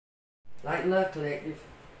Light and Love Collective.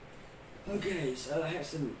 Okay, so I have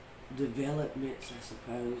some developments, I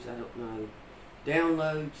suppose. I don't know.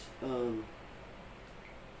 Downloads,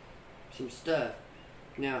 some stuff.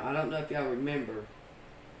 Now, I don't know if y'all remember.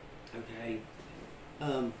 Okay.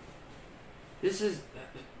 This is...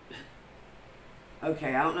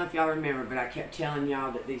 Okay, I don't know if y'all remember, but I kept telling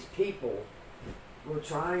y'all that these people were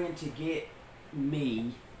trying to get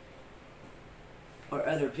me, or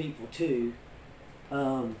other people too,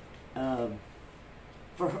 for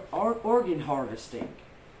organ harvesting,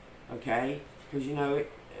 okay? Because, you know,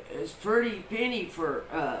 it's pretty penny for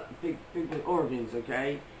big organs,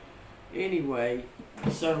 okay? Anyway,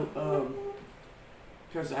 so,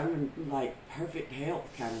 because I'm in, like, perfect health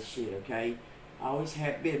kind of shit, okay? I always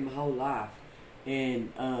have been my whole life.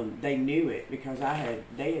 And they knew it because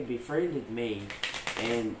they had befriended me,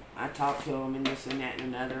 and I talked to them and this and that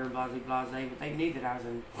and another, blah, blah, blah, but they knew that I was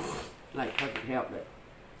in, like, perfect health, but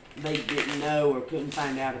they didn't know or couldn't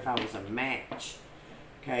find out if I was a match.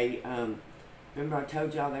 Okay, remember I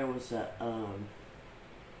told y'all there was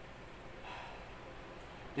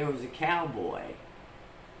a cowboy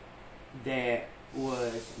that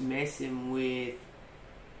was messing with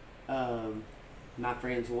my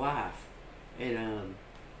friend's wife, and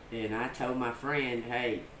I told my friend,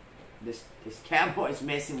 hey, this cowboy's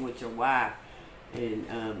messing with your wife,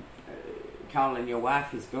 and calling your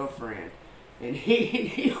wife his girlfriend. And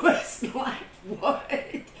he was like, what?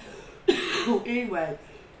 Anyway.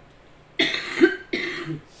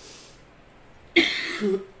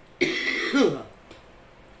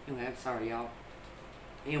 Anyway, I'm sorry, y'all.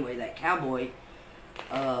 Anyway, that cowboy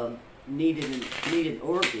needed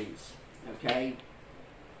organs, okay?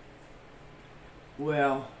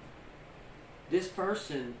 Well, this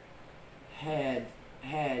person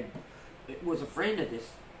was a friend of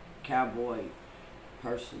this cowboy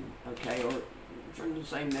person, okay, or from the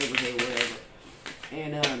same neighborhood or whatever,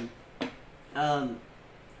 and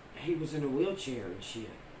he was in a wheelchair and shit,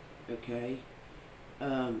 okay,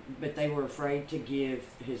 but they were afraid to give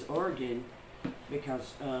his organ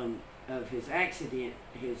because of his accident,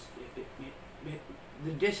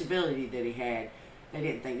 the disability that he had. They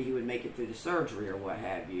didn't think that he would make it through the surgery or what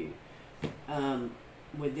have you.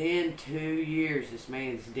 Within 2 years, this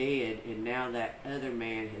man's dead, and now that other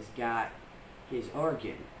man has got his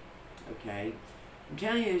organ. Okay, I'm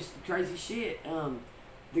telling you, it's crazy shit.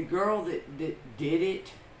 The girl that did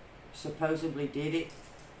it, supposedly did it.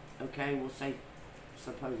 Okay, we'll say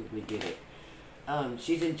supposedly did it.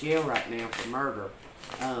 She's in jail right now for murder.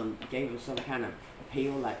 Gave him some kind of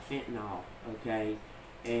pill like fentanyl. Okay,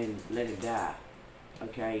 and let him die.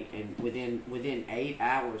 Okay, and within 8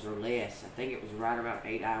 hours or less, I think it was right about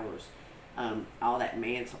 8 hours, all that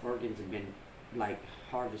man's organs have been like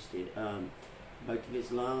harvested. Both of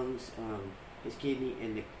his lungs, his kidney,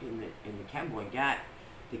 and the cowboy got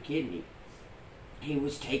the kidney. He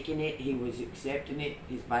was taking it, he was accepting it,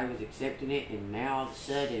 his body was accepting it, and now all of a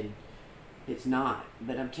sudden, it's not.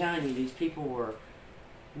 But I'm telling you, these people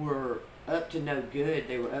were up to no good.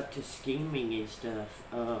 They were up to scheming and stuff.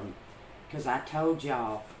 Because I told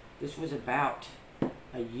y'all, this was about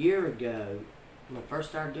a year ago, when I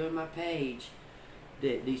first started doing my page,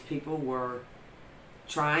 that these people were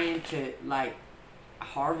trying to, like,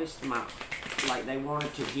 harvest like, they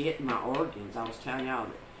wanted to get my organs. I was telling y'all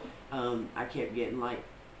that I kept getting, like,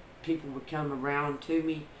 people would come around to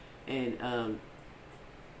me, and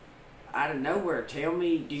out of nowhere tell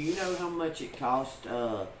me, do you know how much it cost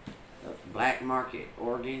black market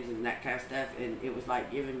organs and that kind of stuff? And it was like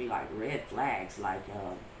giving me like red flags, like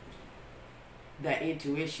that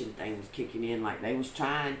intuition thing was kicking in, like they was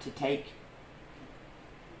trying to take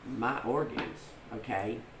my organs.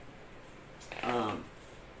 Okay,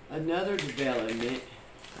 another development,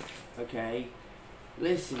 okay,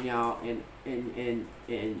 listen y'all, and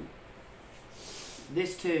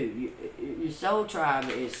this too, your soul tribe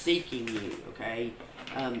is seeking you, okay,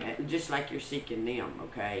 just like you're seeking them,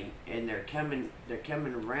 okay, and they're coming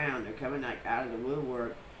around, they're coming like out of the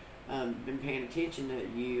woodwork, been paying attention to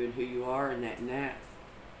you and who you are and that,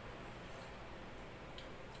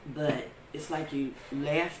 but it's like you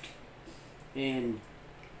left, and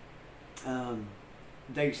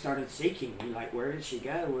they started seeking you, like, where did she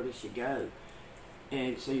go,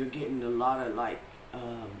 and so you're getting a lot of, like,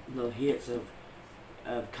 little hits of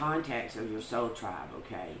contacts of your soul tribe,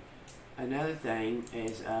 okay. Another thing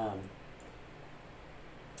is,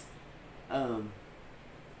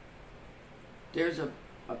 there's a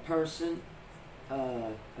person,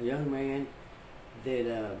 a young man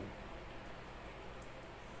that,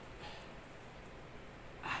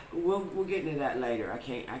 we'll get into that later. I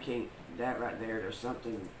can't, that right there, there's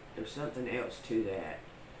something else to that.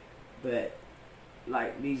 but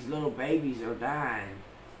like these little babies are dying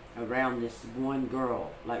around this one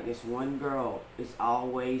girl. Like this one girl is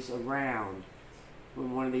always around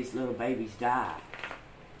when one of these little babies die.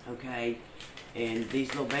 Okay? And these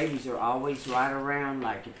little babies are always right around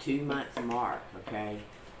like a 2-month mark. Okay?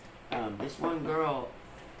 This one girl,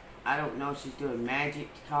 I don't know if she's doing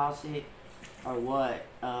magic to cause it or what,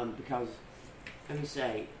 because, let me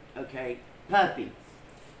say, okay, puppy,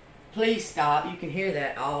 please stop. You can hear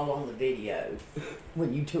that all on the video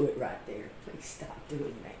when you do it right there. Please stop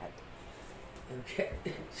doing that. Okay?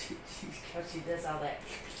 She does all that.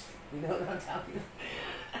 You know what I'm talking about?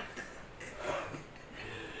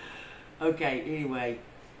 Okay, anyway.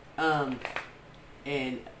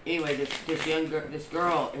 And anyway, this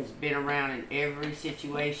girl has been around in every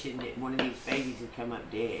situation that one of these babies has come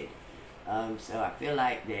up dead. So I feel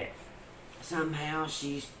like that somehow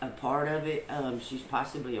she's a part of it. She's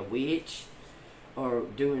possibly a witch or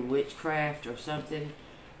doing witchcraft or something.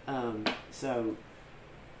 So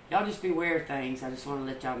y'all just beware of things. I just want to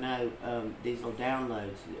let y'all know these little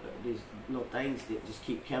downloads, these little things that just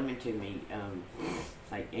keep coming to me,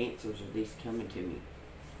 like answers are these coming to me.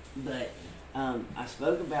 But I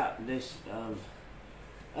spoke about this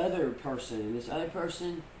other person,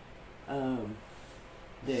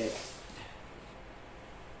 that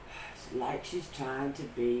like she's trying to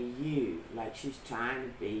be you, like she's trying to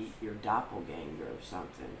be your doppelganger or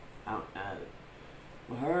something. I don't know.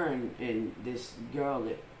 Well, her and this girl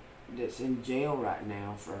that's in jail right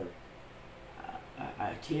now for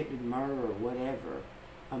attempted murder or whatever,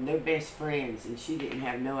 they're best friends, and she didn't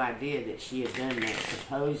have no idea that she had done that,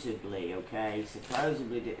 supposedly, okay?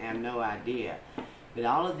 Supposedly didn't have no idea. But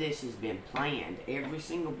all of this has been planned. Every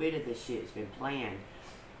single bit of this shit has been planned.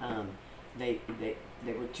 They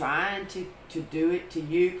were trying to do it to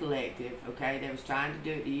you, collective, okay? They was trying to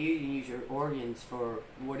do it to you to use your organs for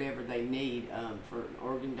whatever they need, for an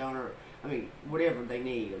organ donor, I mean, whatever they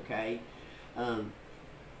need, okay?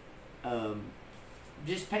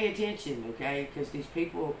 Just pay attention, okay? Because these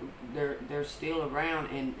people, they're still around,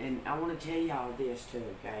 and I want to tell y'all this too,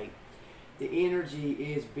 okay? The energy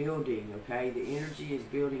is building, okay? The energy is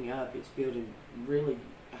building up. It's building really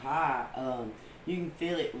high. You can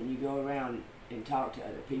feel it when you go around and talk to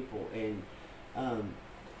other people. And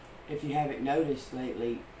if you haven't noticed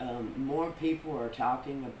lately, more people are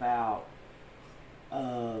talking about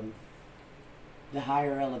the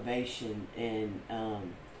higher elevation and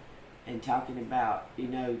talking about, you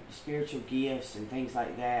know, spiritual gifts and things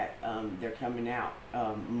like that. They're coming out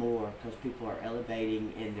more because people are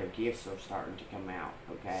elevating and their gifts are starting to come out,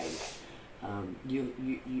 okay? You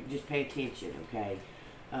just pay attention, okay?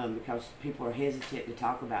 Because people are hesitant to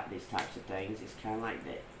talk about these types of things. It's kind of like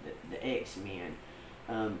the X-Men,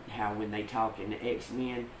 how when they talk in the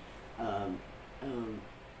X-Men,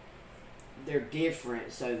 they're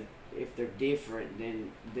different. So if they're different,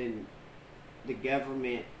 then the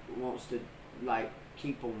government wants to like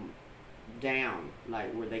keep them down,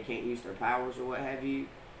 like where they can't use their powers or what have you.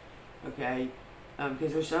 Okay,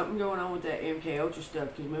 because there's something going on with that MK Ultra stuff.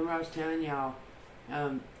 Because remember I was telling y'all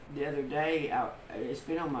the other day, it's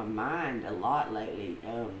been on my mind a lot lately.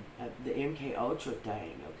 The MK Ultra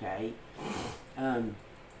thing. Okay, I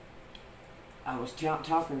was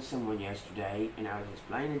talking to someone yesterday, and I was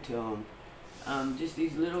explaining to them just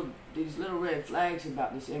these little red flags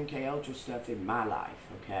about this MK Ultra stuff in my life,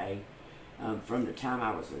 okay? From the time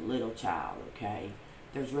I was a little child, okay?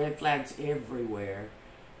 There's red flags everywhere.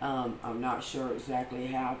 I'm not sure exactly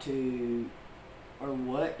how to or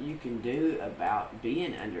what you can do about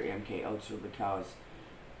being under MK Ultra, because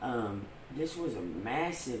this was a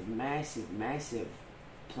massive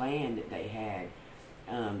plan that they had.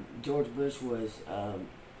 George Bush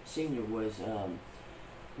Senior was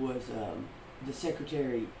the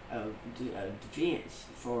Secretary of Defense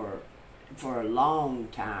for a long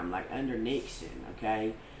time, like under Nixon,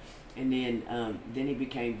 okay? And then he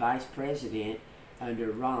became Vice President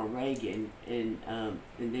under Ronald Reagan, and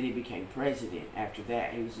then he became President after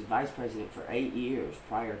that. He was the Vice President for 8 years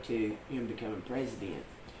prior to him becoming President,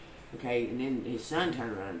 okay? And then his son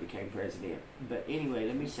turned around and became President. But anyway,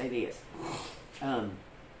 let me say this.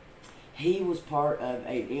 He was part of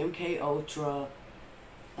a MK Ultra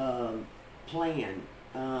plan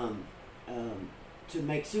to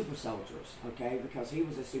make super soldiers, okay? Because he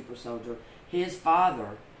was a super soldier. His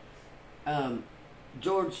father,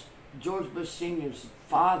 George Bush Sr.'s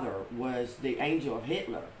father, was the angel of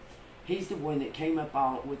Hitler. He's the one that came up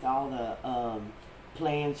with all the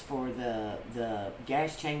plans for the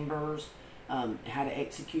gas chambers, how to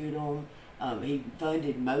execute them. He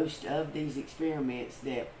funded most of these experiments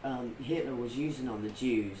that Hitler was using on the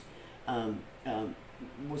Jews.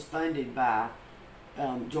 was funded by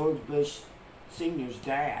George Bush Sr.'s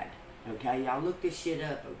dad. Okay, y'all look this shit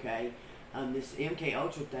up. Okay, this MK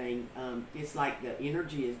Ultra thing. It's like the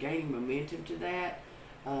energy is gaining momentum to that.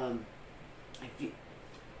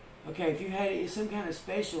 If you had some kind of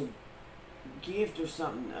special gift or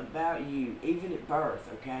something about you, even at birth,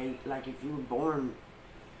 okay, like if you were born,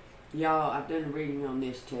 y'all, I've done a reading on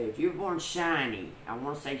this too. If you were born shiny, I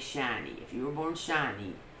want to say shiny. If you were born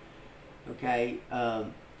shiny, okay,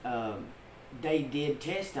 they did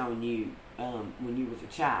test on you when you was a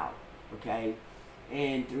child, okay,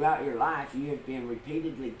 and throughout your life you have been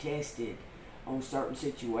repeatedly tested on certain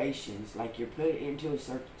situations. Like you're put into a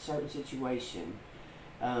certain situation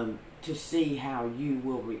to see how you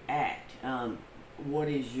will react. What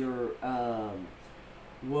is your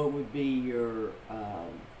what would be your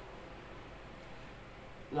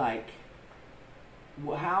like,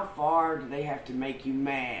 how far do they have to make you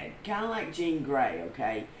mad? Kind of like Jean Grey,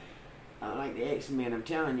 okay? Like the X-Men, I'm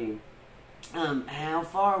telling you. How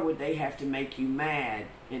far would they have to make you mad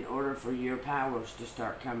in order for your powers to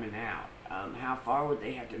start coming out? How far would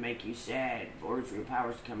they have to make you sad in order for your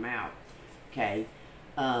powers to come out? Okay?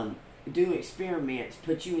 Do experiments,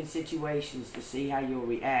 put you in situations to see how you'll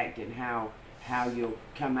react and how you'll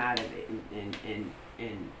come out of it, and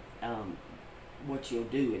what you'll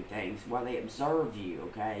do and things while they observe you,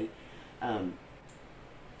 okay?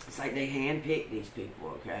 It's like they handpick these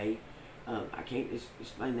people, okay? I can't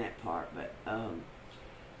explain that part, but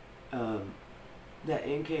that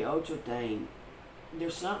MK Ultra thing,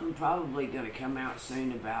 there's something probably going to come out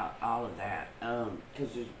soon about all of that,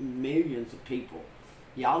 because there's millions of people.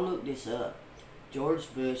 Y'all look this up.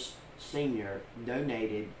 George Bush Sr.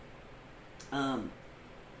 donated.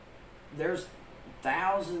 There's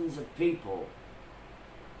thousands of people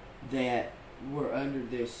that were under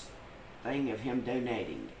this thing of him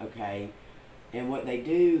donating, okay? And what they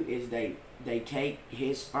do is they take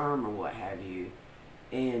his sperm or what have you,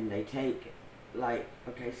 and they take, like,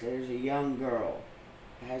 okay, so there's a young girl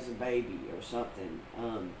has a baby or something.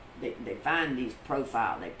 They find they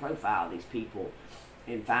profile these people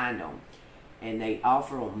and find them, and they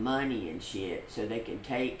offer them money and shit so they can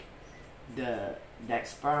take that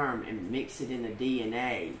sperm and mix it in the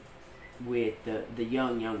DNA with the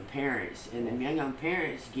young parents, and the young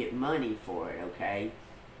parents get money for it, okay?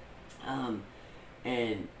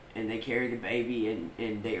 And they carry the baby,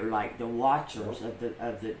 and they are like the watchers of the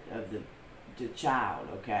child,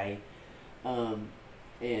 okay?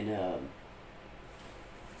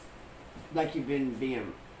 Like you've been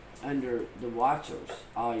being under the watchers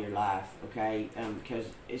all your life, okay? Because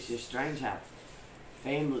it's just strange how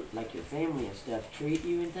family, like your family and stuff, treat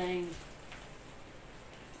you and things.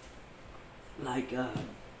 Like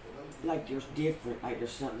there's different, like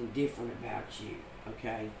there's something different about you,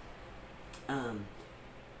 okay? So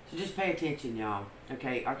just pay attention, y'all.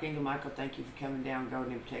 Okay, Archangel Michael, thank you for coming down,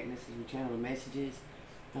 guarding and protecting us as we channel the messages.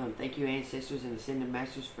 Thank you, ancestors and ascended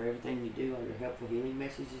masters, for everything you do, all your helpful healing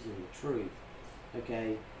messages and the truth.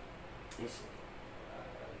 Okay,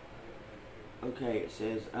 it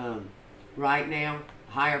says, right now,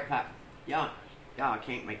 higher power. Y'all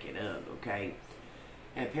can't make it up, okay?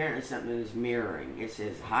 And apparently something is mirroring. It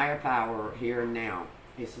says higher power here and now.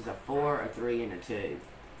 This is a 4, a 3, and a 2.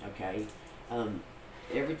 Okay,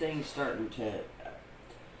 everything's starting to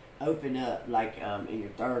open up, like in your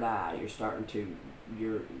third eye.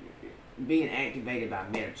 You're being activated by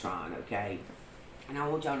Metatron. Okay, and I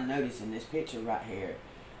want y'all to notice in this picture right here,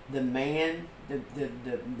 the man,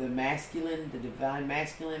 the masculine, the divine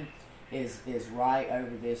masculine, is right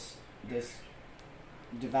over this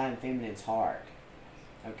divine feminine's heart.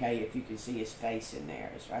 Okay, if you can see his face in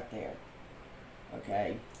there, it's right there.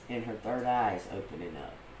 Okay, and her third eye is opening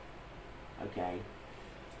up. Okay,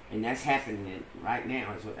 and that's happening right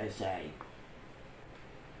now, is what they say.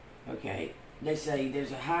 Okay, they say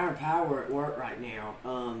there's a higher power at work right now.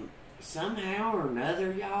 Somehow or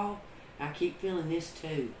another, y'all, I keep feeling this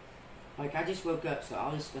too. Like, I just woke up, so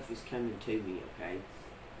all this stuff is coming to me, okay?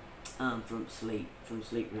 From sleep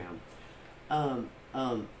realm.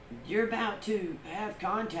 You're about to have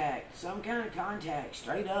contact, some kind of contact,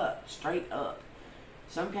 straight up,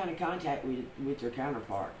 some kind of contact with your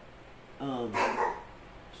counterpart.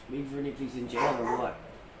 Even if he's in jail or what.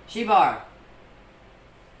 Shebar!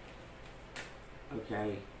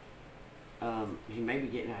 Okay. He may be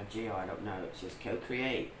getting out of jail, I don't know. It says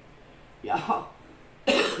co-create. Y'all.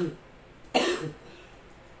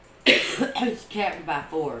 It's capped by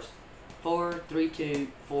 4s. 4, 3, 2,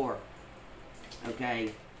 4.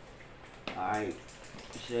 Okay. Alright.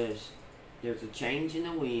 It says there's a change in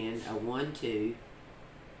the wind, a 1, 2.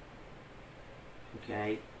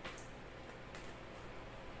 Okay.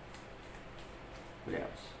 What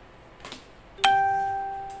else?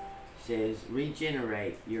 Says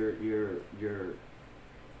regenerate. You're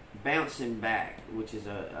bouncing back, which is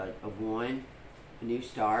a one, a new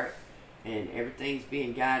start, and everything's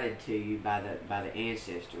being guided to you by the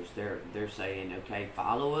ancestors. They're saying, okay,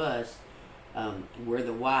 follow us. We're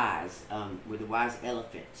the wise. We're the wise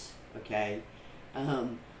elephants. Okay,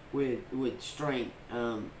 with strength.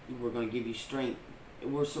 We're going to give you strength.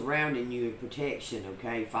 We're surrounding you with protection.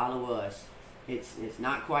 Okay, follow us. It's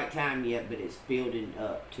not quite time yet, but it's building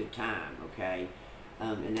up to time. Okay,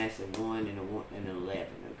 and that's a 1 and an 11.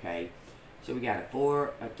 Okay, so we got a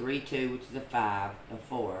 4, a 3, 2, which is a 5, a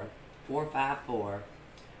 4, 4, 5, 4,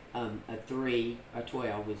 a 3, a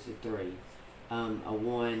 12, which is a 3, a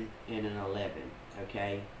 1 and an 11.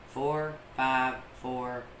 Okay, 4, 5,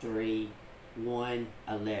 4, 3, 1,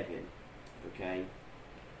 11. Okay,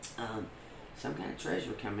 some kind of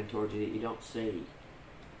treasure coming towards you that you don't see.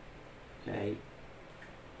 Okay,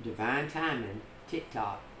 divine timing,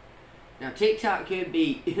 TikTok. Now TikTok could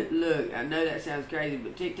be, look, I know that sounds crazy,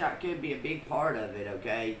 but TikTok could be a big part of it,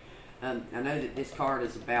 okay? I know that this card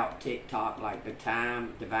is about TikTok, like the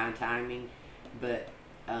time, divine timing, but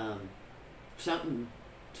something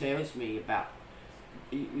tells me about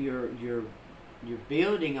you're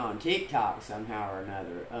building on TikTok somehow or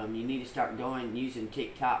another. You need to start using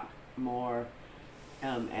TikTok more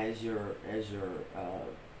as your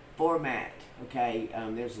format, okay?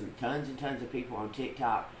 There's tons and tons of people on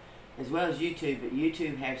TikTok as well as YouTube, but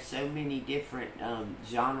YouTube has so many different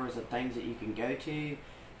genres of things that you can go to.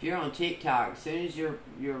 If you're on TikTok, as soon as your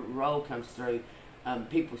role comes through,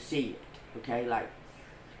 people see it, okay? Like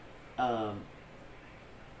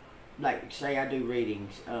say I do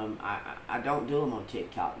readings, I don't do them on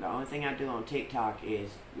TikTok. The only thing I do on TikTok is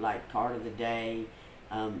like card of the day,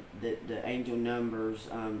 the angel numbers,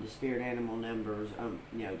 the spirit animal numbers,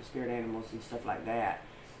 the spirit animals and stuff like that.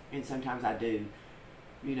 And sometimes I do,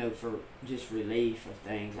 for just relief of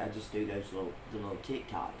things, I just do the little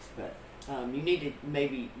TikToks. But you need to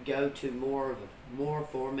maybe go to more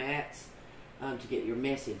formats to get your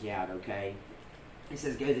message out. Okay, it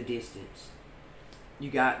says go the distance. You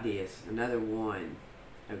got this. Another 1.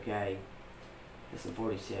 Okay, that's a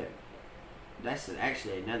 47. That's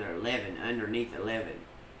actually another 11 underneath 11.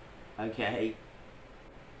 Okay,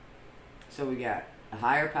 so we got a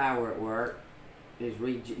higher power at work.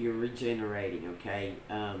 You're regenerating. Okay,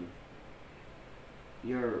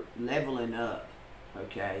 you're leveling up.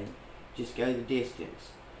 Okay, just go the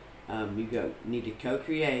distance. You need to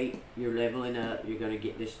co-create. You're leveling up. You're going to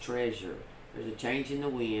get this treasure. There's a change in the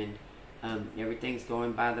wind. Everything's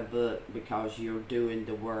going by the book because you're doing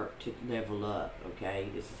the work to level up. Okay,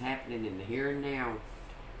 this is happening in the here and now.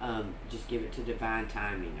 Just give it to divine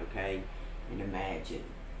timing. Okay, and imagine.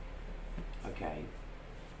 Okay,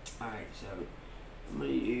 all right. So I'm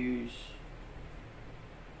gonna use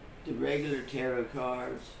the regular tarot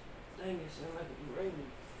cards. Dang, it sounds like it's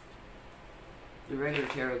raining. The regular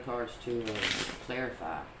tarot cards to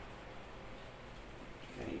clarify.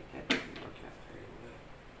 Okay, that didn't work out very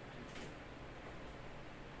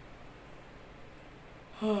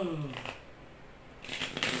well.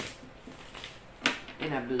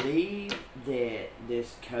 And I believe that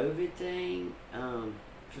this COVID thing,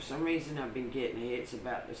 for some reason I've been getting hits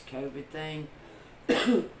about this COVID thing,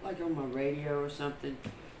 like on my radio or something.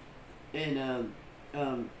 And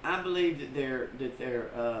I believe that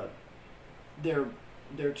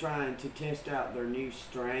they're trying to test out their new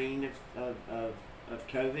strain of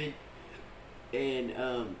COVID.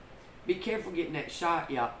 And be careful getting that shot,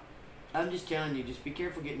 y'all. I'm just telling you, just be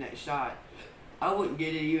careful getting that shot. I wouldn't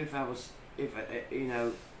get it if I'm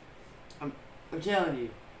telling you,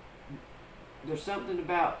 there's something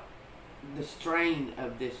about the strain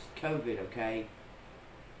of this COVID, okay?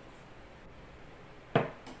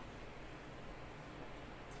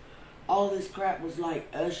 All this crap was like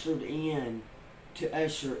ushered in to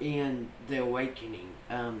usher in the awakening,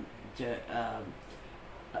 to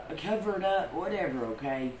cover it up, whatever,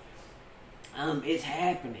 okay? It's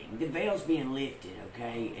happening. The veil's being lifted,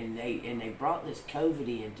 okay? And they brought this COVID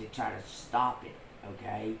in to try to stop it,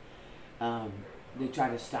 okay? They try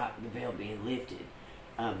to stop the veil being lifted.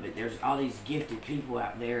 But there's all these gifted people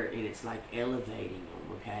out there, and it's like elevating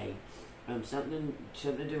them, okay? Something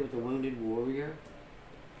to do with the wounded warrior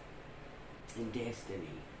and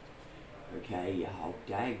destiny. Okay, y'all,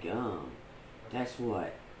 daggum. That's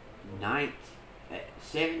what?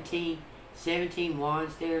 17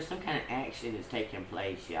 wands there. Some kind of action is taking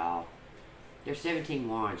place, y'all. There's 17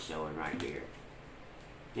 wands showing right here.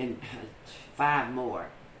 And 5 more.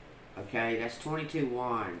 Okay, that's 22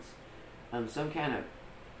 wands. Some kind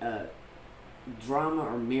of drama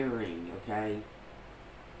or mirroring, okay?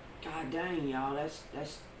 God dang, y'all,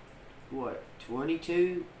 that's what,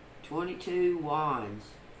 22 wands.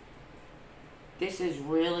 This is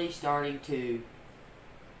really starting to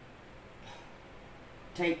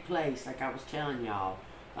take place, like I was telling y'all.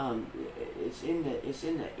 It's in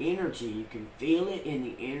the energy. You can feel it in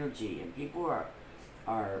the energy, and people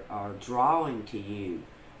are drawing to you,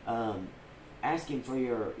 asking for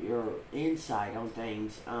your insight on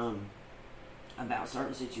things, about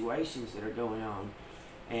certain situations that are going on.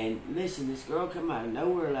 And listen, this girl come out of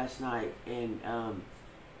nowhere last night, and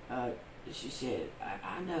she said,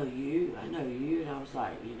 I know you, and I was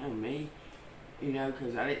like, you know me,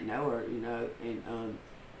 because I didn't know her, and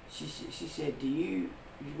she said, do you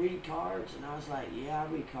read cards? And I was like, yeah, I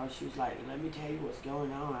read cards. She was like, let me tell you what's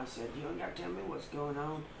going on. I said, you don't got to tell me what's going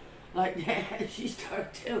on like that. She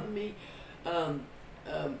started telling me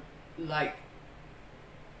like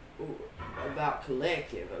about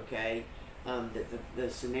collective, okay? That the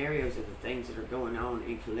scenarios of the things that are going on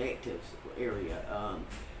in collective's area,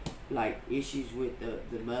 like issues with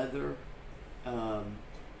the mother,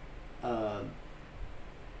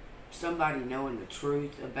 somebody knowing the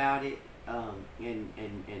truth about it,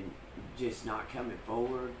 and just not coming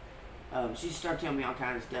forward. She started telling me all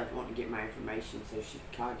kinds of stuff, wanting to get my information so she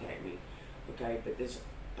could contact me, okay? But this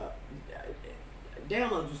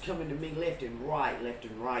downloads was coming to me left and right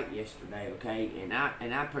yesterday, okay? And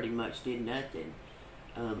I pretty much did nothing.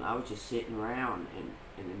 I was just sitting around, and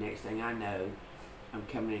the next thing I know, I'm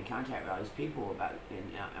coming in contact with all these people about,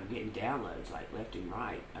 and I'm getting downloads like left and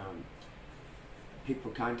right.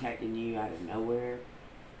 People contacting you out of nowhere,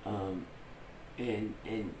 and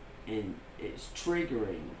it's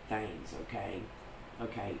triggering things, okay?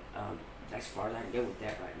 That's as far as I can go with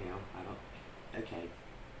that right now. Okay.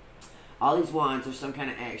 All these wands, there's some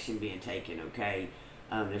kind of action being taken, okay?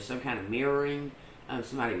 There's some kind of mirroring.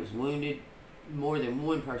 Somebody was wounded. More than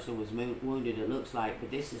one person was wounded, it looks like,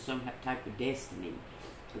 but this is some type of destiny,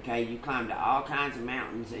 okay? You climbed to all kinds of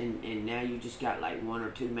mountains, and now you just got like 1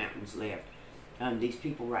 or 2 mountains left. These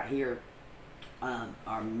people right here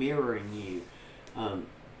are mirroring you.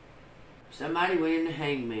 Somebody went into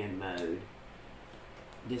hangman mode.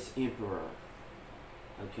 This emperor.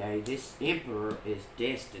 Okay, this emperor is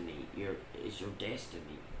destiny. Is your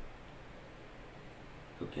destiny.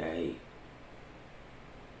 Okay.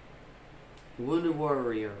 The wounded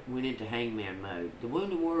warrior went into hangman mode. The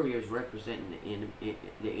wounded warrior is representing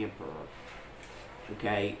the emperor.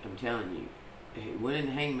 Okay, I'm telling you. He went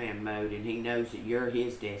into hangman mode, and he knows that you're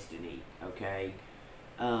his destiny. Okay.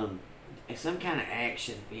 Some kind of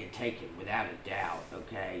action being taken without a doubt.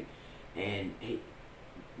 Okay, and he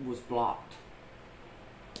was blocked.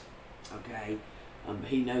 Okay,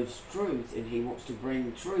 he knows truth, and he wants to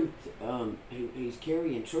bring truth. He's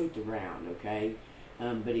carrying truth around. Okay,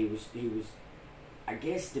 but he was, I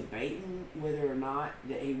guess, debating whether or not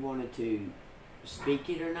that he wanted to speak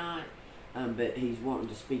it or not. But he's wanting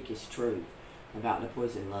to speak his truth about the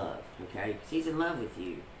poison love. Okay, because he's in love with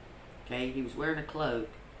you. Okay, he was wearing a cloak,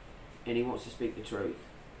 and he wants to speak the truth.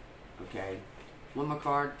 Okay, one more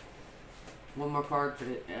card for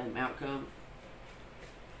the outcome.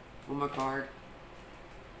 One more card.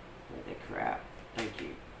 What the crap? Thank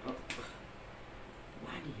you. Oh.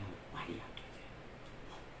 Why do y'all do that?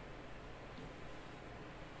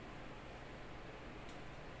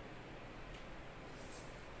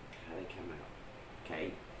 How they come out?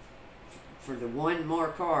 Okay. For the one more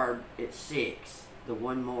card, it's 6. The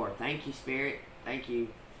one more. Thank you, Spirit. Thank you.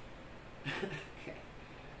 Okay.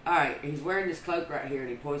 Alright, he's wearing this cloak right here, and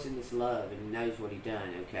he poisoned this love, and he knows what he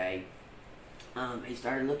done, okay? He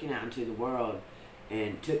started looking out into the world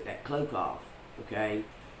and took that cloak off, okay?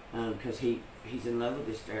 Because he's in love with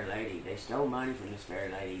this fair lady. They stole money from this fair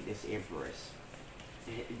lady, this empress.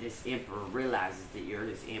 This emperor realizes that you're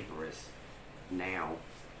his empress now,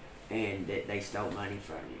 and that they stole money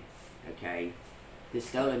from you, okay? The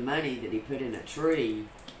stolen money that he put in a tree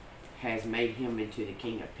has made him into the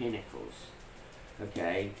King of Pentacles,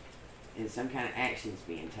 okay? And some kind of action's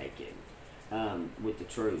being taken. With the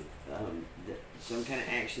truth. Some kind of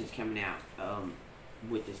action's coming out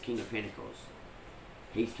with this King of Pentacles.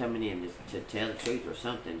 He's coming in to tell the truth or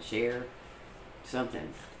something, share something.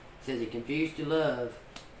 It says he confused your love.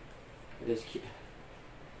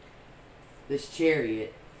 This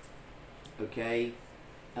chariot, okay?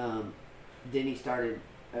 Then he started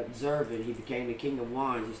observing. He became the King of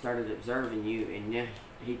Wands. He started observing you, and now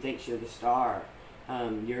he thinks you're the star.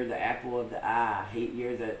 You're the apple of the eye.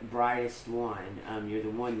 You're the brightest one. You're the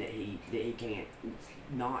one that he can't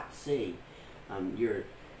not see. You're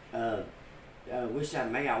wish I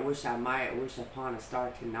may, I wish I might, I wish upon a star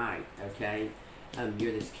tonight. Okay,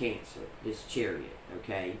 You're this Cancer, this Chariot,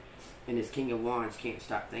 okay? And this King of Wands can't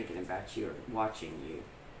stop thinking about you or watching you.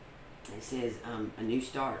 It says a new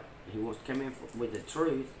start. He wants to come in with the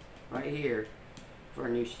truth right here for a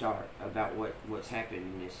new start about what's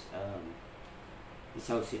happened in this this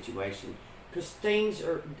whole situation. Because things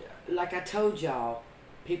are, like I told y'all,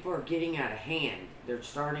 people are getting out of hand. They're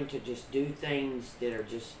starting to just do things that are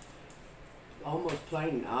just almost plain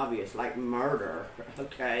and obvious, like murder,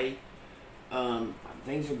 okay?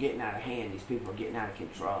 Things are getting out of hand. These people are getting out of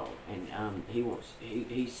control. And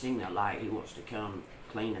he's seen the light. He wants to come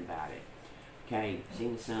clean about it. Okay?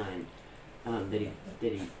 Seen the sun.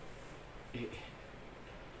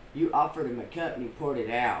 You offered him a cup and he poured it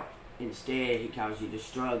out. Instead, he caused you to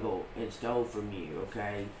struggle and stole from you,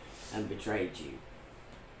 okay? And betrayed you.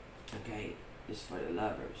 Okay? This is for the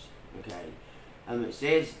lovers. Okay? It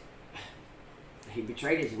says he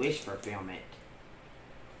betrayed his wish fulfillment.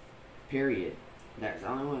 Period. That's the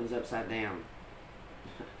only one that's upside down.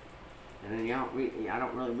 And then I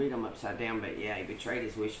don't really read them upside down, but yeah, he betrayed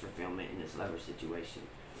his wish fulfillment in this lover situation.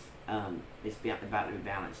 It's about to be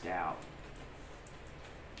balanced out.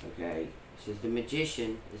 Okay. It says the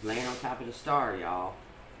magician is laying on top of the star, y'all.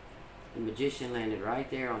 The magician landed right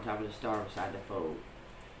there on top of the star beside the fold.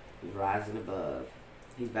 He's rising above.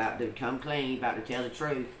 He's about to come clean. He's about to tell the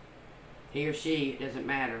truth. He or she, it doesn't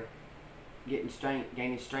matter.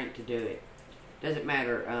 Gaining strength to do it. Doesn't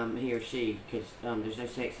matter he or she, because there's no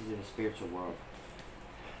sexes in the spiritual world.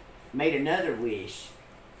 Made another wish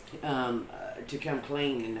to come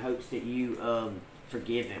clean in the hopes that you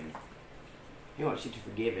forgive him. He wants you to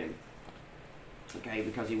forgive him. Okay,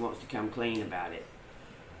 because he wants to come clean about it.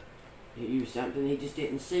 It was something he just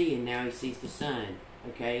didn't see, and now he sees the sun.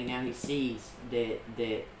 Okay, now he sees that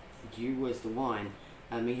you was the one.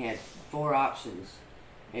 He had 4 options,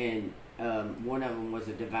 and one of them was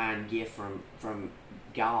a divine gift from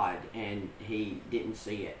God, and he didn't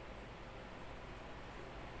see it.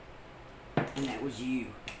 And that was you.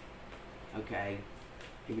 Okay?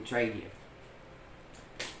 He betrayed you.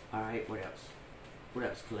 Alright, what else? What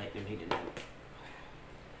else collective need to know?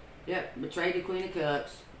 Yep, betrayed the Queen of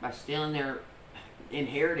Cups by stealing their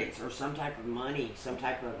inheritance or some type of money, some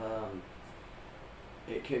type of,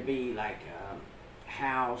 it could be like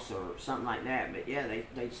house or something like that. But yeah,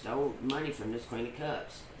 they stole money from this Queen of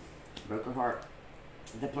Cups. Broke her heart.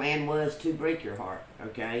 The plan was to break your heart,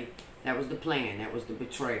 okay? That was the plan. That was the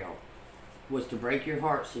betrayal. Was to break your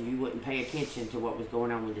heart so you wouldn't pay attention to what was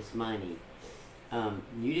going on with this money.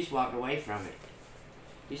 You just walked away from it.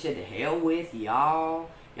 You said, to hell with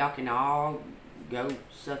y'all. Y'all can all go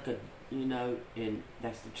suck a, and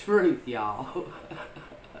that's the truth, y'all.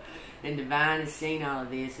 And Divine has seen all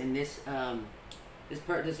of this, and this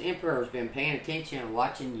emperor has been paying attention and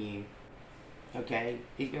watching you. Okay,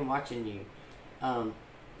 he's been watching you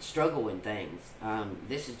struggle in things.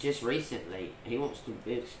 This is just recently. He wants to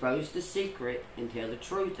expose the secret and tell the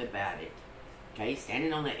truth about it. Okay, he's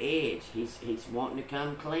standing on the edge. He's wanting to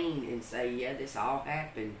come clean and say, yeah, this all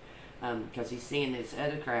happened. Because he's seeing this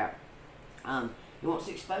other crap. He wants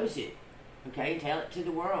to expose it. Okay, tell it to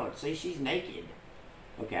the world. See, she's naked.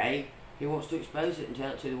 Okay, he wants to expose it and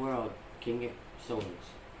tell it to the world. King of Swords.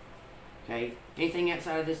 Okay, anything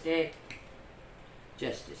outside of this deck?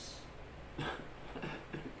 Justice.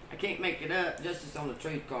 I can't make it up. Justice on the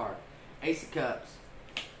truth card. Ace of Cups.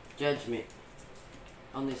 Judgment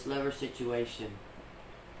on this lover situation.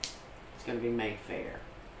 It's going to be made fair.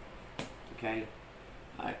 Okay?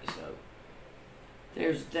 Alright, so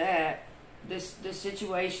there's that. This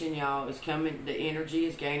situation, y'all, is coming. The energy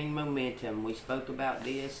is gaining momentum. We spoke about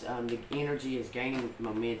this. The energy is gaining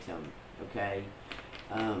momentum. Okay?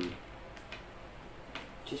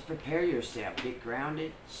 Just prepare yourself. Get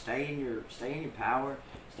grounded. Stay in your power.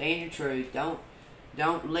 Stay in your truth.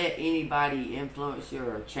 Don't let anybody influence you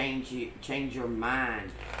or change your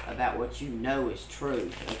mind about what you know is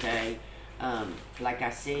truth. Okay? Like I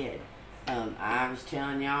said, I was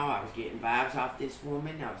telling y'all I was getting vibes off this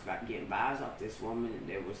woman. I was about getting vibes off this woman, and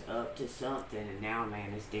there was up to something, and now a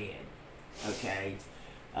man is dead. Okay?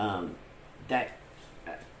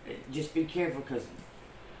 Just be careful, because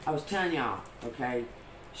I was telling y'all, okay,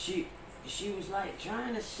 she was like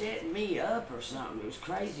trying to set me up or something. It was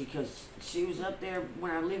crazy, because she was up there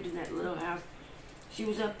when I lived in that little house. She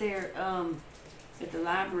was up there at the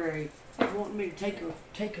library wanting me to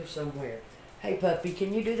take her somewhere. Hey puppy,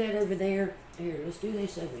 can you do that over there? Here, let's do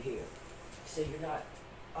this over here. See, you're not,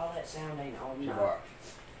 all that sound ain't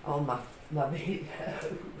on my video.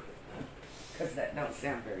 Because that don't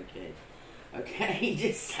sound very good. Okay,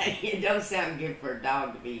 just saying, it don't sound good for a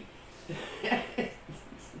dog to be,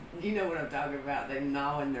 you know what I'm talking about, they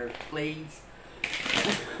gnawing their fleas.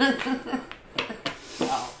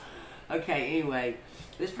 Oh, okay, anyway.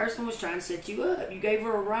 This person was trying to set you up. You gave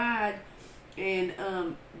her a ride, and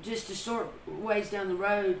just a short ways down the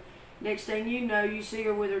road, next thing you know, you see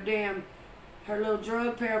her with her little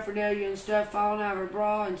drug paraphernalia and stuff falling out of her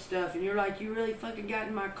bra and stuff, and you're like, you really fucking got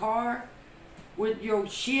in my car with your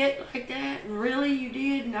shit like that? Really, you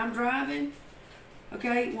did, and I'm driving?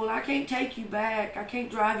 Okay, well, I can't take you back. I can't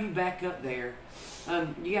drive you back up there.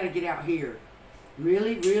 You gotta get out here.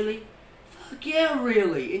 Really? Really? Fuck yeah,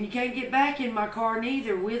 really. And you can't get back in my car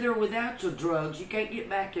neither, with or without your drugs. You can't get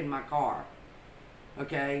back in my car.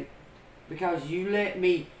 Okay? Because you let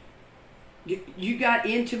me... You got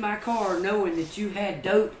into my car knowing that you had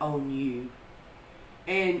dope on you,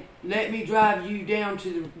 and let me drive you down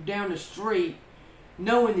the street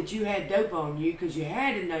knowing that you had dope on you, because you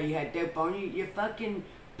had to know you had dope on you. Your fucking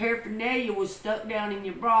paraphernalia was stuck down in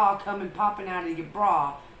your bra, popping out of your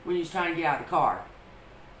bra when you was trying to get out of the car.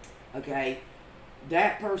 Okay?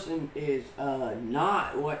 That person is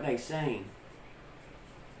not what they saying.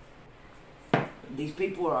 These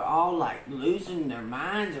people are all like losing their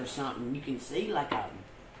minds or something. You can see like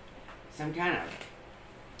some kind of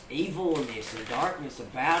evilness or darkness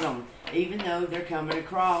about them, even though they come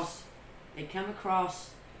across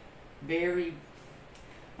very,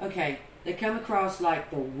 okay, they come across like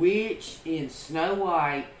the witch in Snow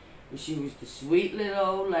White, when she was the sweet little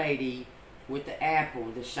old lady with the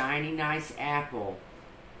apple, the shiny nice apple,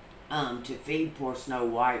 to feed poor Snow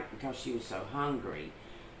White because she was so hungry.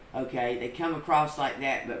 Okay, they come across like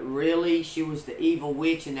that, but really, she was the evil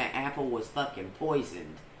witch and that apple was fucking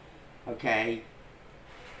poisoned. Okay?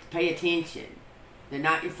 Pay attention. They're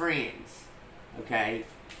not your friends. Okay?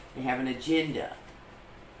 They have an agenda.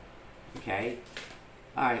 Okay?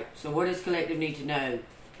 Alright, so what does collective need to know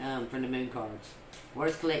from the moon cards? What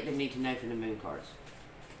does collective need to know from the moon cards?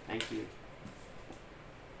 Thank you.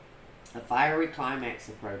 A fiery climax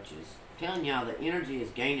approaches. I'm telling y'all, the energy is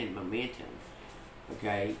gaining momentum.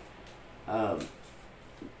 Okay,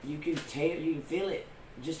 you can feel it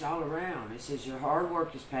just all around. It says your hard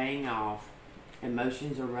work is paying off,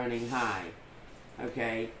 emotions are running high.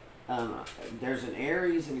 Okay, there's an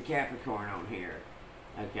Aries and a Capricorn on here.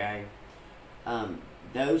 Okay,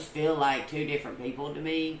 those feel like two different people to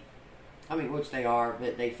me. I mean, which they are,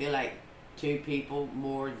 but they feel like two people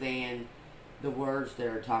more than the words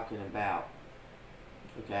they're talking about.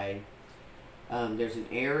 Okay, there's an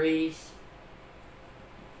Aries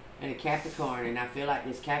and a Capricorn, and I feel like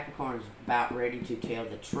this Capricorn is about ready to tell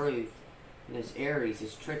the truth, and this Aries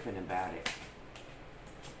is tripping about it.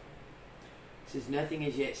 It says nothing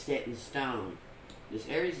is yet set in stone. This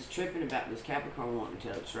Aries is tripping about this Capricorn wanting to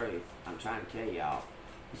tell the truth. I'm trying to tell y'all,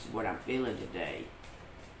 this is what I'm feeling today.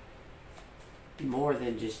 More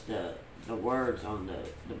than just the words on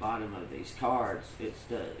the bottom of these cards, it's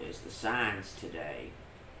the signs today.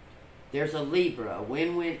 There's a Libra. A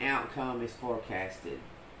win-win outcome is forecasted.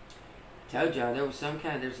 Told y'all there was some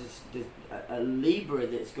kind. There's a Libra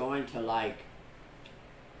that's going to like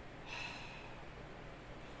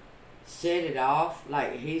set it off.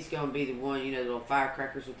 Like he's going to be the one, you know, the little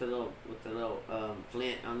firecrackers with the little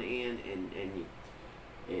flint on the end, and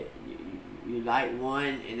you light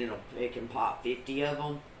one, and it can pop 50 of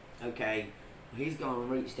them. Okay, he's going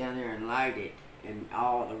to reach down there and light it, and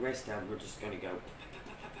all the rest of them are just going to go.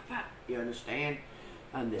 You understand?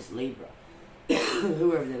 I'm this Libra.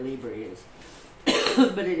 Whoever the Libra is.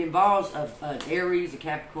 But it involves an Aries, a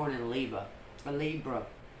Capricorn, and a Libra,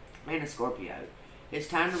 and a Scorpio. It's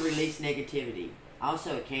time to release negativity.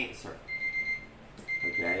 Also a Cancer.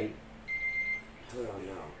 Okay? Hold on,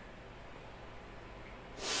 y'all.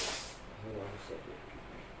 Hold on a second.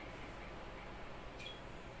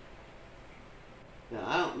 Now,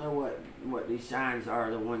 I don't know what these signs are,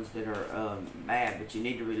 the ones that are bad, but you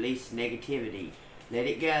need to release negativity. Let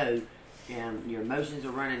it go. And your emotions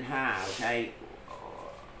are running high, okay?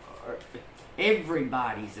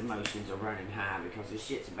 Everybody's emotions are running high because this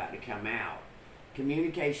shit's about to come out.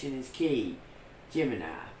 Communication is key. Gemini.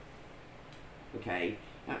 Okay?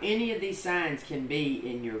 Now, any of these signs can be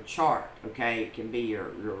in your chart, okay? It can be your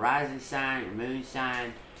rising sign, your moon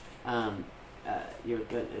sign, your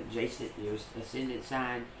adjacent, your ascendant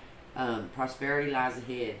sign. Prosperity lies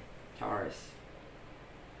ahead, Taurus.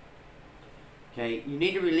 Okay, you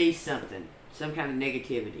need to release something, some kind of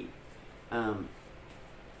negativity.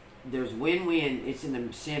 There's win-win, it's in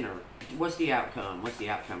the center. What's the outcome? What's the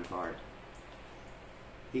outcome card?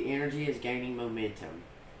 The energy is gaining momentum.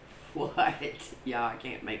 What? Y'all, I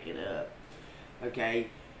can't make it up. Okay?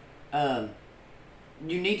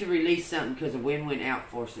 You need to release something because a win-win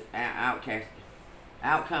outcome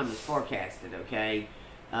is forecasted, okay?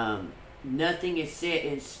 nothing is set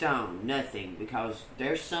in stone. Nothing. Because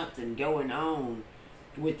there's something going on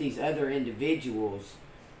with these other individuals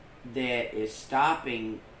that is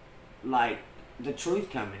stopping, like, the truth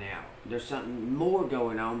coming out. There's something more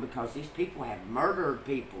going on because these people have murdered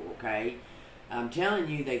people, okay? I'm telling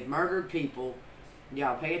you, they've murdered people.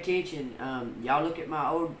 Y'all pay attention. Y'all look at my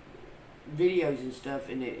old videos and stuff,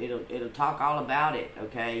 and it'll talk all about it,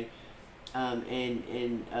 okay?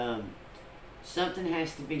 Something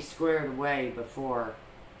has to be squared away before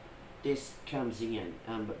this comes in.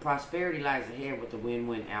 But prosperity lies ahead with a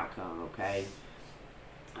win-win outcome, okay?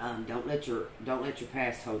 Don't let your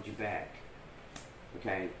past hold you back.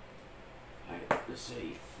 Okay. Alright, let's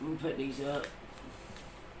see. I'm gonna put these up.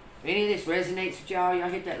 If any of this resonates with y'all, y'all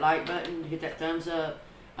hit that like button, hit that thumbs up,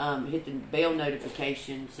 hit the bell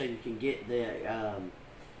notification so you can get the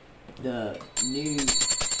new,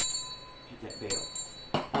 hit that bell.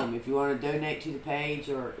 If you want to donate to the page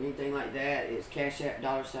or anything like that, it's Cash App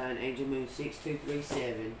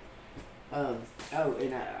 $AngelMoon6237. Oh,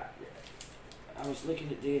 and I was looking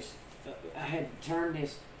at this. I had to turn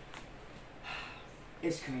this.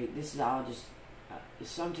 It's great. This is all just.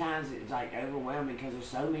 Sometimes it's like overwhelming because there's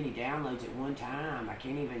so many downloads at one time. I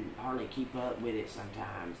can't even hardly keep up with it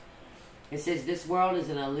sometimes. It says, this world is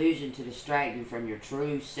an illusion to distract you from your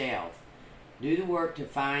true self. Do the work to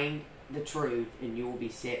find the truth and you will be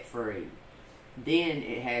set free. Then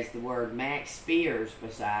it has the word Max Spears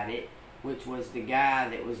beside it, which was the guy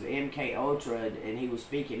that was MK Ultra, and he was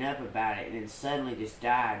speaking up about it and then suddenly just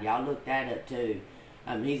died. Y'all look that up too.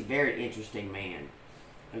 He's a very interesting man.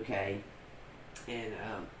 Okay. And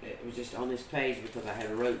it was just on this page because I had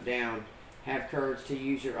wrote down, have courage to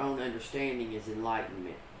use your own understanding as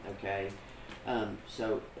enlightenment. Okay.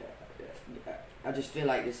 So I just feel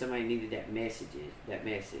like that somebody needed that message.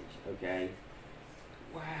 Okay.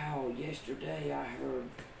 Wow. Yesterday I heard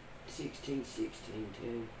 16:16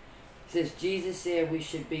 too. It says Jesus said we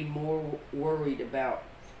should be more worried about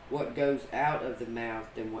what goes out of the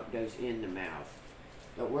mouth than what goes in the mouth.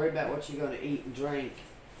 Don't worry about what you're going to eat and drink.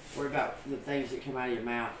 Worry about the things that come out of your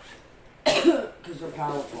mouth because they're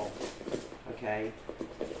powerful. Okay.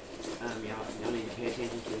 Y'all need to pay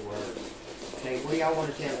attention to the words. Okay, what do y'all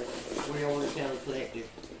want to tell us? What do y'all want to tell the collective?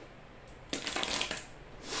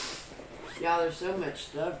 Y'all, there's so much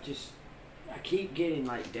stuff. Just I keep getting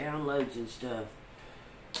like downloads and stuff.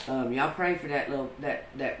 Y'all pray for that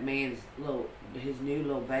that man's his new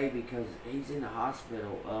little baby because he's in the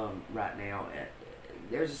hospital right now.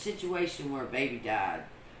 There's a situation where a baby died.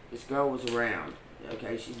 This girl was around,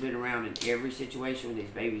 okay? She's been around in every situation when these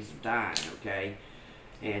babies are dying, okay?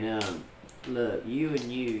 And, look, you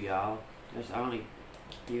and you, y'all. That's only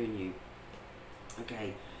you and you.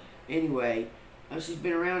 Okay. Anyway, she's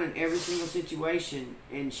been around in every single situation,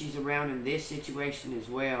 and she's around in this situation as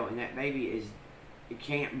well, and that baby it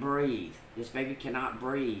can't breathe. This baby cannot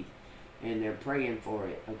breathe, and they're praying for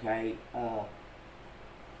it, okay? All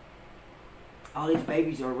these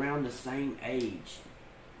babies are around the same age.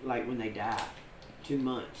 Like when they die, 2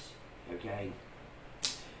 months, okay?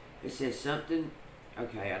 It says something,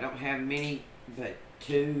 okay, I don't have many, but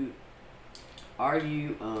two, are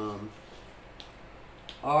you,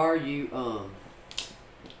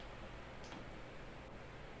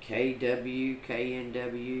 KW,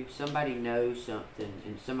 KNW, somebody knows something,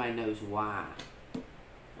 and somebody knows why,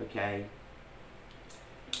 okay?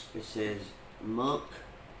 It says monk,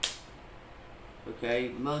 okay,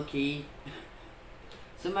 monkey.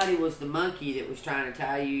 Somebody was the monkey that was trying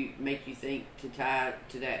to make you think to tie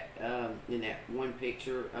to that, in that one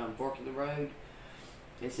picture, Fork in the Road.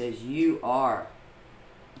 It says, you are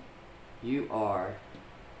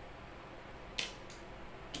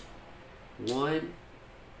one,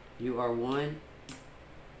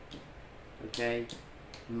 okay,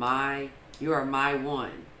 you are my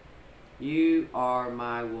one, okay, you are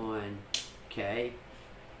my one.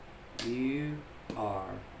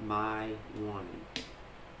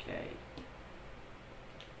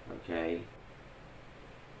 Okay.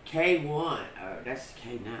 K1. Oh, that's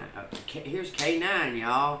K9. Here's K9,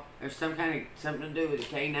 y'all. There's something to do with the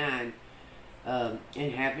K9.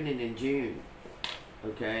 It happening in June.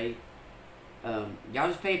 Okay. Y'all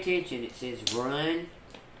just pay attention. It says run.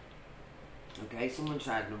 Okay, someone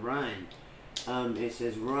tried to run. It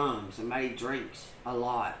says rum. Somebody drinks a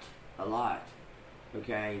lot.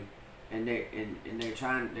 Okay. And they're gonna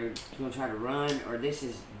try to run, or this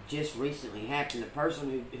has just recently happened. The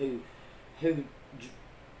person who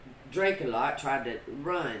drank a lot tried to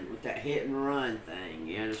run with that hit and run thing.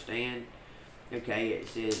 You understand? Okay, it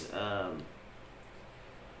says I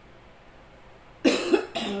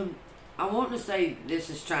want to say this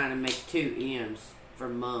is trying to make 2 M's for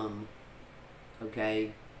mum.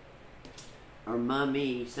 okay? Or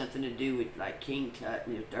mummy, something to do with like King Tut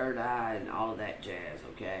and your third eye and all of that jazz,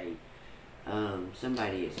 okay?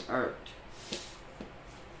 Somebody is irked.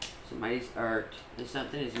 Somebody's irked. And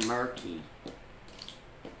something is murky.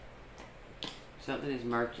 Something is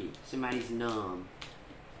murky. Somebody's numb.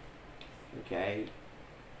 Okay?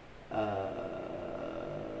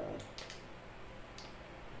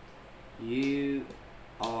 You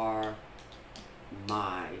are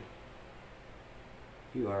my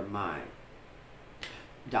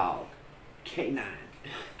dog. K9.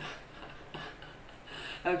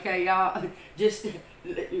 Okay, y'all, just,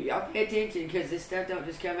 y'all pay attention, because this stuff don't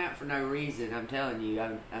just come out for no reason. I'm telling you,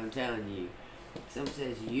 I'm telling you. Someone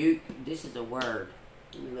says, this is a word.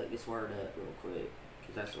 Let me look this word up real quick,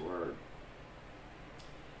 because that's a word.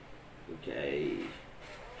 Okay.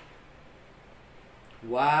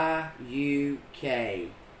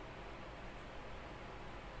 Y-U-K.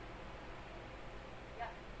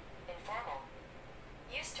 Informal.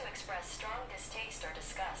 Used to express strong distaste or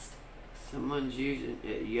disgust. Someone's using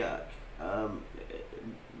yuck.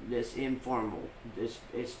 This informal. This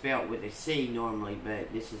is spelled with a C normally,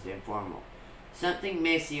 but this is informal. Something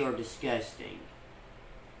messy or disgusting.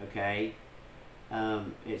 Okay.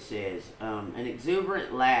 It says an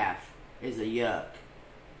exuberant laugh is a yuck.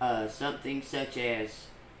 Something such as,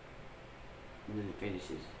 and then it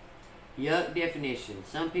finishes. Yuck definition.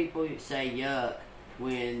 Some people say yuck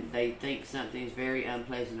when they think something is very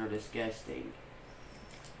unpleasant or disgusting.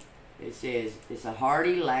 It says it's a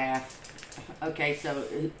hearty laugh. Okay, so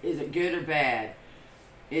is it good or bad?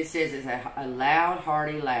 It says it's a loud,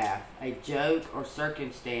 hearty laugh, a joke or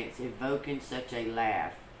circumstance evoking such a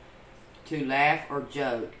laugh. To laugh or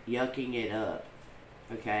joke, yucking it up.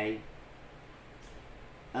 Okay.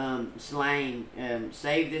 Slang,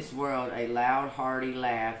 save this world, a loud, hearty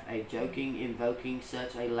laugh, a joking, invoking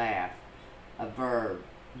such a laugh. A verb,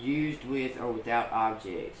 used with or without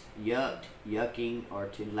objects. Yucked, yucking, or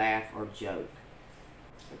to laugh or joke.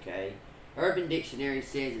 Okay. Urban Dictionary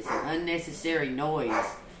says it's an unnecessary noise.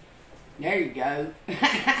 There you go.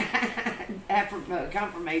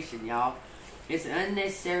 Confirmation, y'all. It's an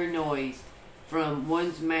unnecessary noise from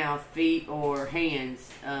one's mouth, feet, or hands.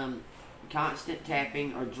 Constant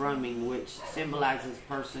tapping or drumming, which symbolizes a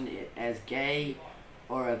person as gay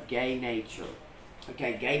or of gay nature.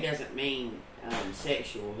 Okay, gay doesn't mean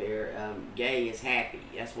sexual here. Gay is happy.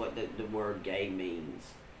 That's what the word gay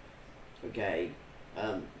means. Okay.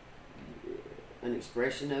 An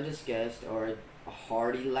expression of disgust or a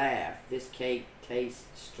hearty laugh. This cake tastes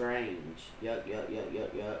strange. Yuck, yuck, yuck, yuck,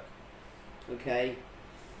 yuck. Okay.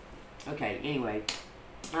 Okay, anyway.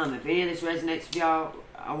 If any of this resonates with y'all,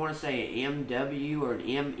 I want to say an MW or an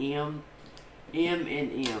MM. M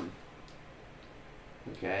and M.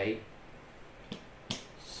 Okay.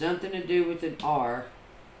 Something to do with an R.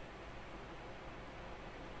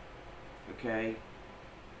 Okay.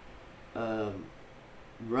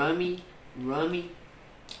 Rummy.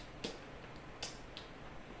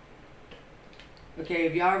 Okay,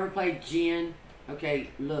 have y'all ever played gin? Okay,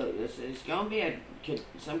 look, it's gonna be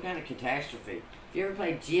some kind of catastrophe. If you ever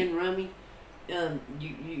played gin rummy, the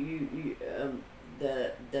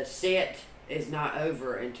set is not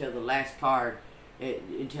over until the last card.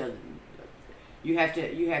 Until you have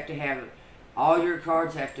to have all your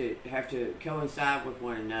cards have to coincide with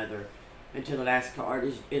one another until the last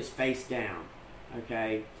card is face down.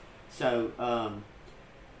 Okay, so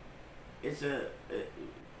it's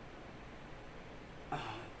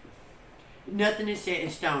nothing is set in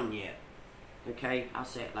stone yet. Okay, I'll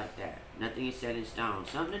say it like that. Nothing is set in stone.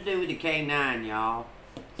 Something to do with the K9, y'all.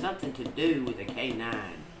 Something to do with a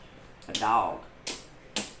K9. A dog.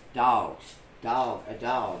 Dogs. Dog. A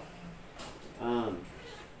dog. I'll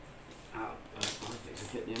fix to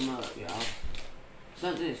put them up, y'all.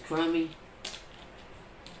 Something that's crummy.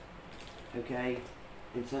 Okay,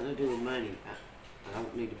 and something to do with money. I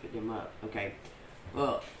don't need to put them up. Okay,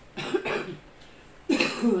 well,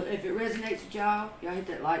 if it resonates with y'all hit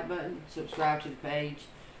that like button, subscribe to the page.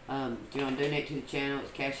 If you want to donate to the channel,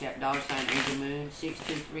 it's Cash App $Angel Moon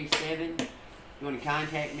 6237. If you want to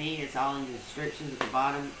contact me, it's all in the descriptions at the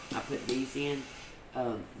bottom. I put these in,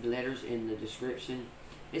 the letters in the description.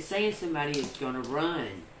 It's saying somebody is going to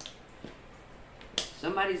run.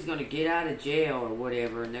 Somebody's going to get out of jail or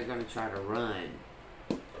whatever, and they're going to try to run.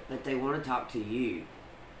 But they want to talk to you.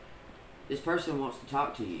 This person wants to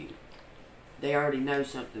talk to you. They already know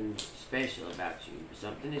something special about you.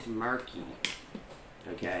 Something is murky.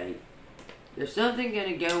 Okay? There's something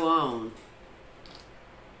going to go on.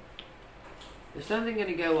 There's something going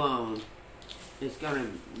to go on that's going to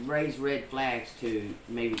raise red flags to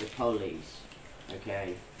maybe the police.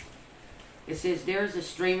 Okay? It says, there's a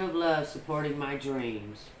stream of love supporting my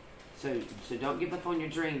dreams. So don't give up on your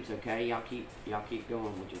dreams, okay? Y'all keep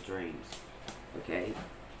going with your dreams. Okay?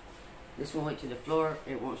 This one went to the floor.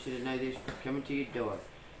 It wants you to know this coming to your door.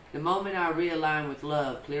 The moment I realign with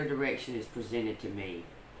love, clear direction is presented to me.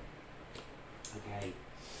 Okay?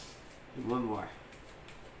 And one more.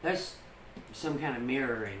 That's some kind of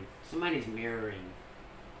mirroring. Somebody's mirroring.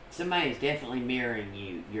 Somebody's definitely mirroring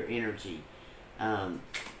you, your energy.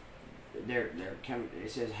 They're coming.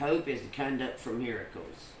 It says hope is the conduct for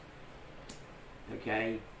miracles.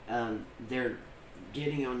 Okay? They're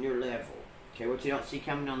getting on your level. Okay, what you don't see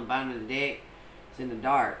coming on the bottom of the deck, it's in the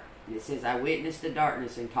dark. It says, I witness the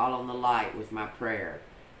darkness and call on the light with my prayer.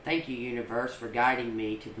 Thank you, universe, for guiding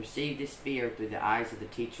me to perceive this fear through the eyes of the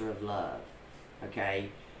teacher of love. Okay?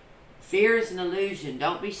 Fear is an illusion.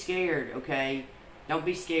 Don't be scared, okay? Don't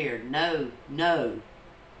be scared. Know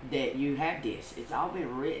that you have this. It's all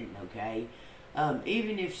been written, okay?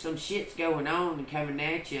 Even if some shit's going on and coming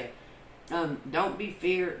at you, don't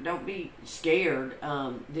be scared.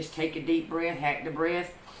 Just take a deep breath, hack the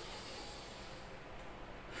breath,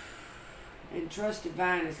 and trust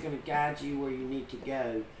divine is going to guide you where you need to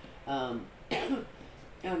go.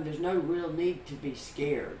 There's no real need to be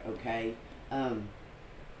scared, okay?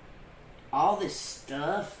 All this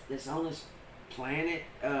stuff that's on this planet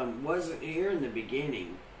wasn't here in the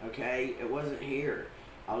beginning, okay? It wasn't here.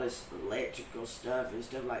 All this electrical stuff and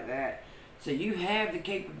stuff like that. So you have the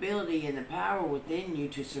capability and the power within you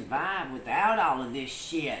to survive without all of this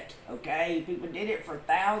shit, okay? People did it for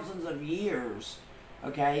thousands of years,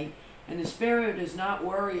 okay? And the Spirit does not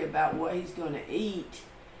worry about what he's going to eat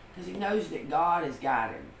because he knows that God has got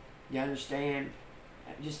him. You understand?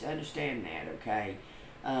 Just understand that, okay?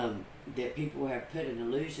 That people have put an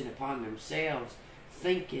illusion upon themselves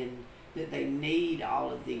thinking that they need all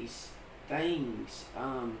of these things,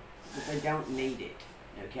 but they don't need it,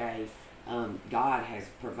 okay? God has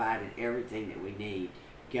provided everything that we need.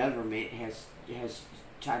 Government has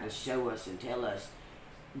tried to show us and tell us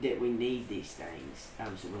that we need these things.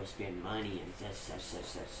 So we'll spend money and such.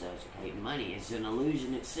 Okay, money is an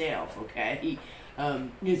illusion itself. Okay,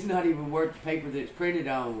 it's not even worth the paper that it's printed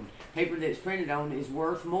on. Paper that's printed on is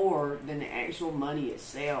worth more than the actual money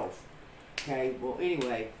itself. Okay. Well,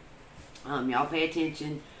 anyway, y'all pay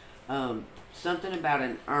attention. Something about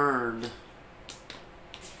an urn.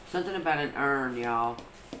 Something about an urn, y'all.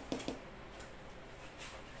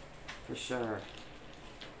 For sure.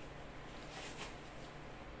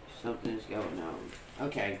 Something's going on.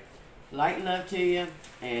 Okay. Light and love to you.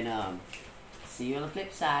 And see you on the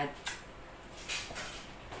flip side.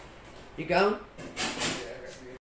 You go.